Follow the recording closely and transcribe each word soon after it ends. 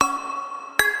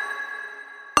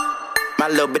My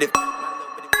little bitty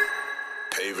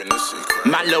paving the secret.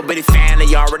 My little bitty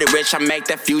family already rich, I make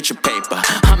that future paper.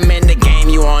 I'm in the game,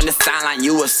 you on the sideline,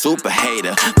 you a super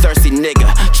hater. Thirsty nigga,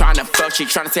 tryna fuck, she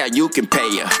tryna see how you can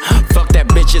pay her. Fuck that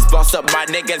bitches, boss up my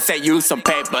nigga, say you some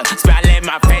paper. Smile in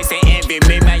my face and envy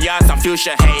me, man, y'all some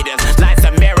future haters. Life's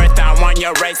a marathon, run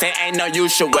your race, and ain't no you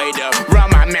should wait up. Run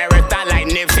my marathon like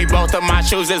Nipsey, both of my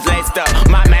shoes is laced up.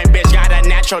 My main bitch got a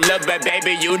natural look, but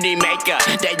baby, you need makeup.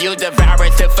 That you devour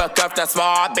it to fuck up the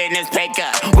small business maker.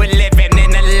 We're living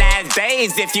in the last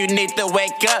days if you need to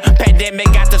wake up. Pandemic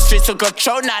got the streets to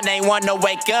control, now they wanna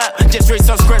wake up. Just read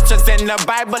some scriptures in the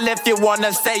Bible if you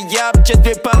wanna stay up. Just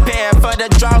be prepared for the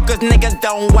draw, cause niggas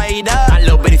don't wait up. My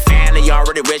little bitty family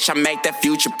already rich, I make that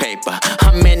future paper.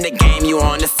 I'm in the game, you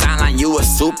on the sideline, you a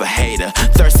super hater.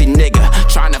 Thirsty nigga,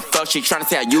 tryna fuck, she tryna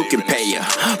see how you can pay her.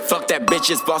 Fuck that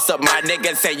bitches, boss up my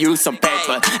nigga, say you some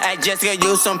paper. Hey, just gonna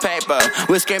use some paper.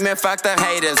 We screaming fuck the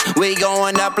haters, we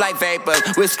going up like vapors.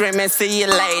 We screaming see you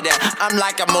later. I'm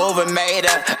like a moving mater,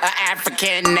 an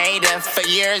African native. For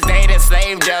years they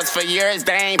enslaved us, for years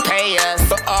they ain't pay us.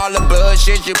 For all the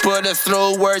bullshit you put us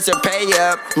through, words to pay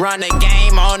up. Run a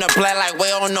game on a play like we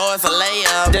don't know it's a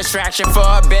layup. Distraction for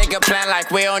a bigger plan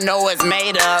like we don't know it's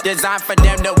made up. Designed for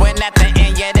them to win at the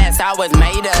end, yeah, that's how it's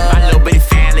made up. My little bitty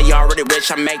family already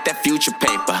rich, I make that future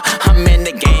paper. I'm in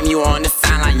the game, you on the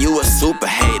sideline, you a super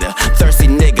hater. Thirsty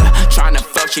nigga, tryna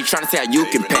fuck, she tryna see how you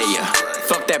can pay her.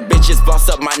 Fuck that bitches, boss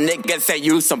up my nigga, say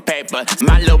you some paper.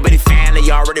 My little bitty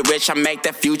family already rich, I make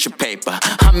that future paper.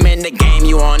 I'm in the game,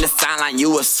 you on the sideline,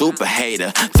 you a super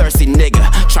hater. Thirsty nigga,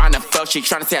 tryna fuck, she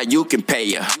tryna see how you can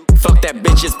pay her. Fuck that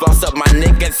bitches, boss up my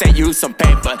nigga, say you some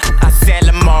paper. I sell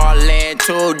them all in,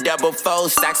 2 double 4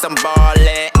 stacks, I'm ballin'.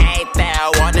 Ain't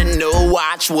that on a new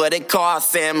watch, what it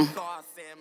cost him?